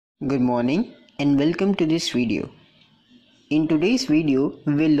Good morning and welcome to this video. In today's video,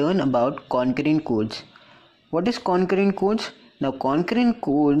 we will learn about concurrent codes. What is concurrent codes? Now, concurrent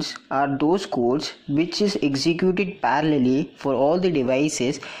codes are those codes which is executed parallelly for all the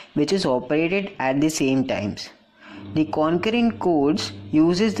devices which is operated at the same times. The concurrent codes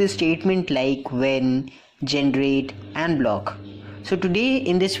uses the statement like when, generate and block. So today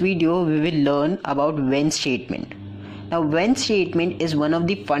in this video, we will learn about when statement. Now, when statement is one of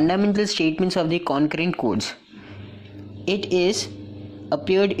the fundamental statements of the concurrent codes. It is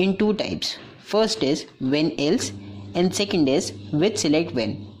appeared in two types. First is when else and second is with select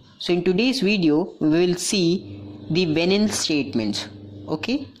when. So in today's video, we will see the when else statements.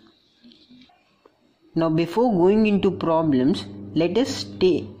 Okay. Now before going into problems, let us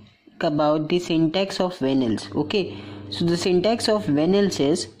take about the syntax of when else. Okay. So the syntax of when else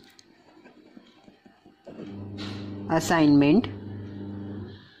is assignment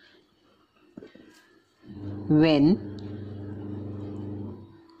when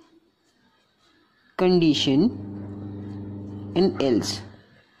condition and else.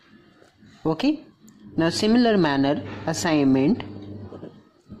 Okay, now similar manner assignment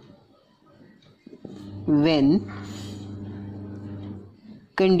when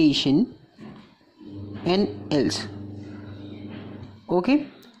condition and else. Okay,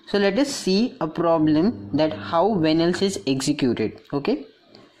 so let us see a problem that how when else is executed. Okay,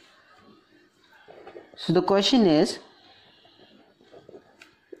 so the question is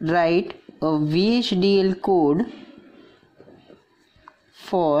write a VHDL code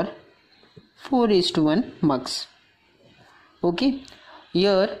for 4:1 mux. Okay,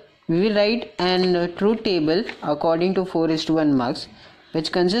 here we will write an truth table according to 4:1 mux,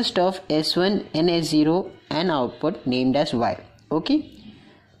 which consists of S1 and S0 and output named as Y. Okay,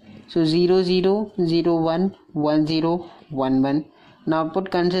 so 0 0 0 1 1 0 1 1. Now output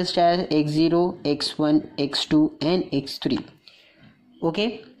consists as x0, x1, x2 and x3.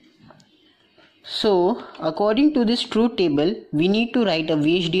 Okay, so according to this truth table, we need to write a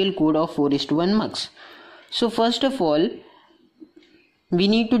VHDL code of 4:1 mux. So first of all, we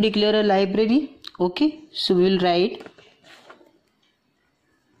need to declare a library. Okay, so we will write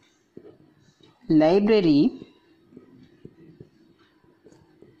library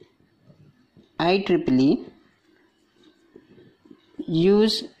IEEE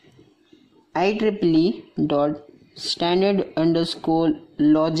use IEEE dot standard underscore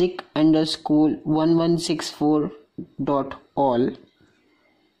logic underscore 1164 dot all.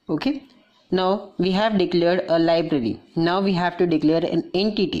 Okay, now we have declared a library. Now we have to declare an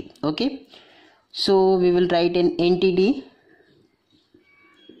entity. Okay, so we will write an entity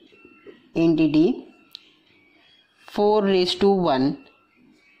 4:1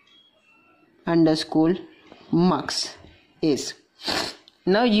 underscore mux is.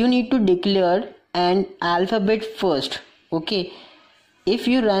 Now you need to declare an alphabet first. Okay, if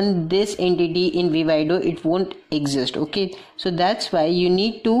you run this entity in Vivido, it won't exist. Okay, so that's why you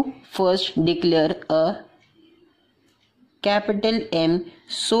need to first declare a capital M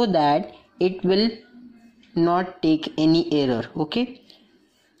so that it will not take any error. Okay,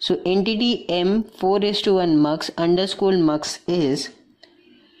 so entity M 4:1 mux underscore mux is.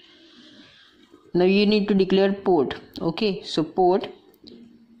 Now you need to declare port. Okay, so port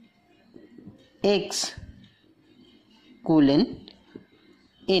X colon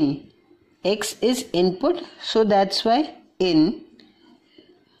in. X is input, so that's why in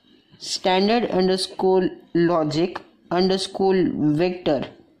standard underscore logic underscore vector.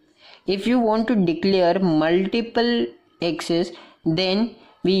 If you want to declare multiple X's, then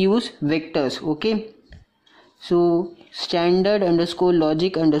we use vectors. Okay, so standard underscore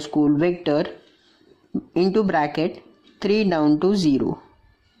logic underscore vector into bracket 3 down to 0.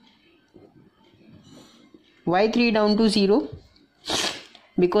 Why 3 down to 0?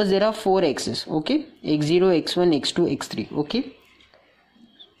 Because there are 4 x's. Okay, x0, x1, x2, x3. Okay,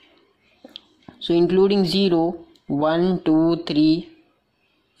 so including 0, 1, 2, 3,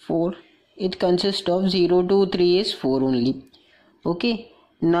 4, it consists of 0, 2, 3 is 4 only. Okay,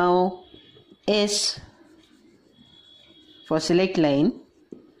 now S for select line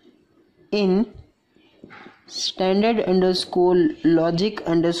in standard underscore logic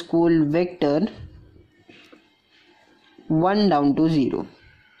underscore vector 1 down to 0,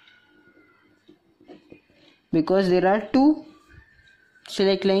 because there are two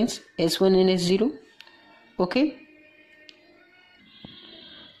select lines S1 and S0. Okay,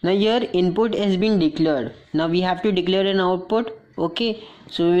 now here input has been declared. Now we have to declare an output. Okay,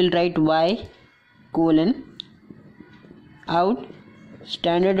 so we will write Y colon out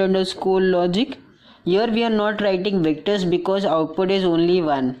standard underscore logic here we are not writing vectors because output is only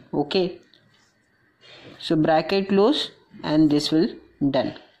 1. Okay, so bracket close and this will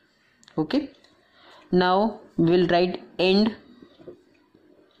done. Okay, now we will write end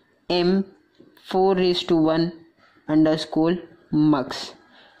m 4:1 underscore mux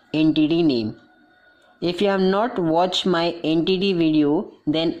entity name. If you have not watched my entity video,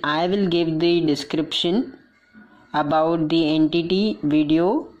 then I will give the description about the entity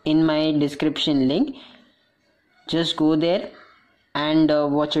video in my description link. Just go there and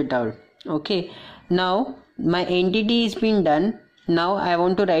watch it out. Okay, now my entity is been done. Now I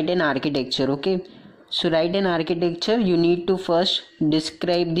want to write an architecture. Okay, so write an architecture. You need to first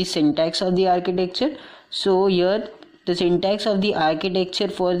describe the syntax of the architecture. So here the syntax of the architecture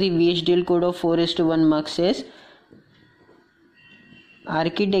for the VHDL code of 4:1 mux is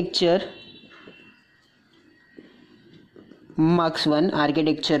architecture mux1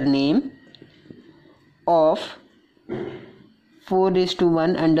 architecture name of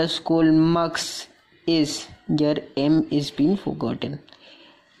 4:1 underscore mux is, here m is been forgotten,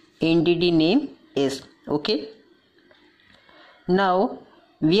 entity name is. Okay, now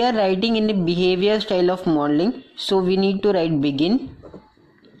we are writing in the behavior style of modeling, so we need to write begin.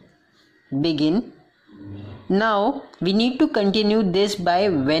 Now we need to continue this by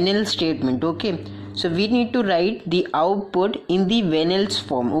when else statement. Okay, so we need to write the output in the when else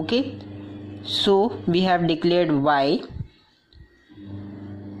form. Okay, so we have declared y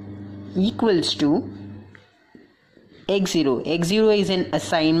equals to x0. x0 is an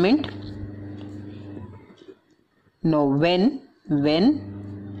assignment. Now when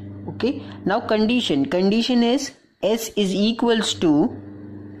okay, now condition is s is equals to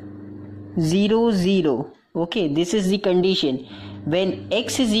 0 0. Okay, this is the condition. When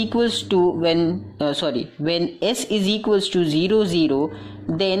x is equals to when s is equals to 0 0,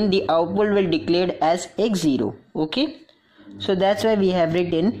 then the output will declared as x0. Okay, so that's why we have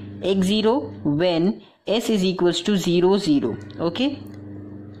written x0 when s is equals to 0 0. Okay,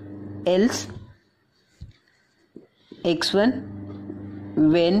 else x1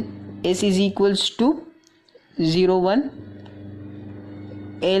 when s is equals to 0 1,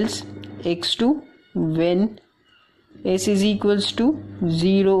 else x2 when s is equals to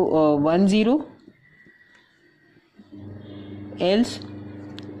 1 0, else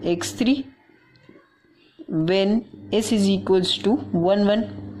x3 when s is equals to 1 1,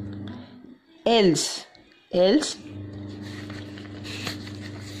 else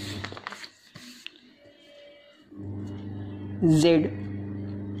z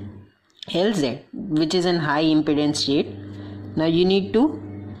which is an high impedance state. Now you need to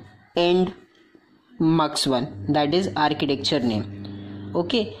end mux1, that is architecture name.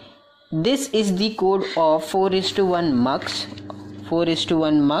 Okay, this is the code of 4:1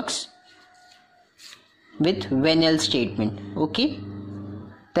 mux with when else statement. Okay,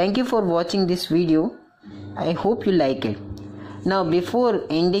 thank you for watching this video. I hope you like it. Now before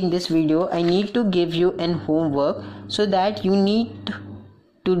ending this video, I need to give you an homework so that you need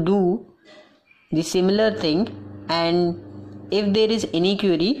to do the similar thing, and if there is any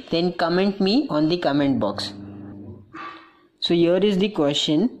query, then comment me on the comment box. So here is the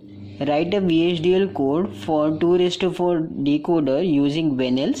question. Write a VHDL code for 2:4 decoder using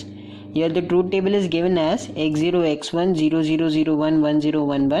when else. Here the truth table is given as x0 x1 0001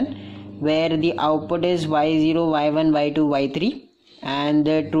 1011, where the output is y0 y1 y2 y3, and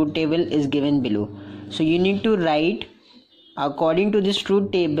the truth table is given below. So you need to write according to this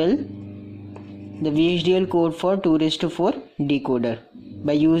truth table the VHDL code for 2:4 decoder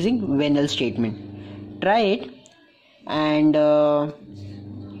by using when else statement. Try it and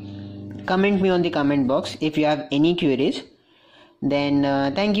comment me on the comment box if you have any queries. Then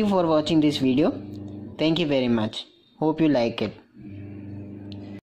thank you for watching this video. Thank you very much. Hope you like it.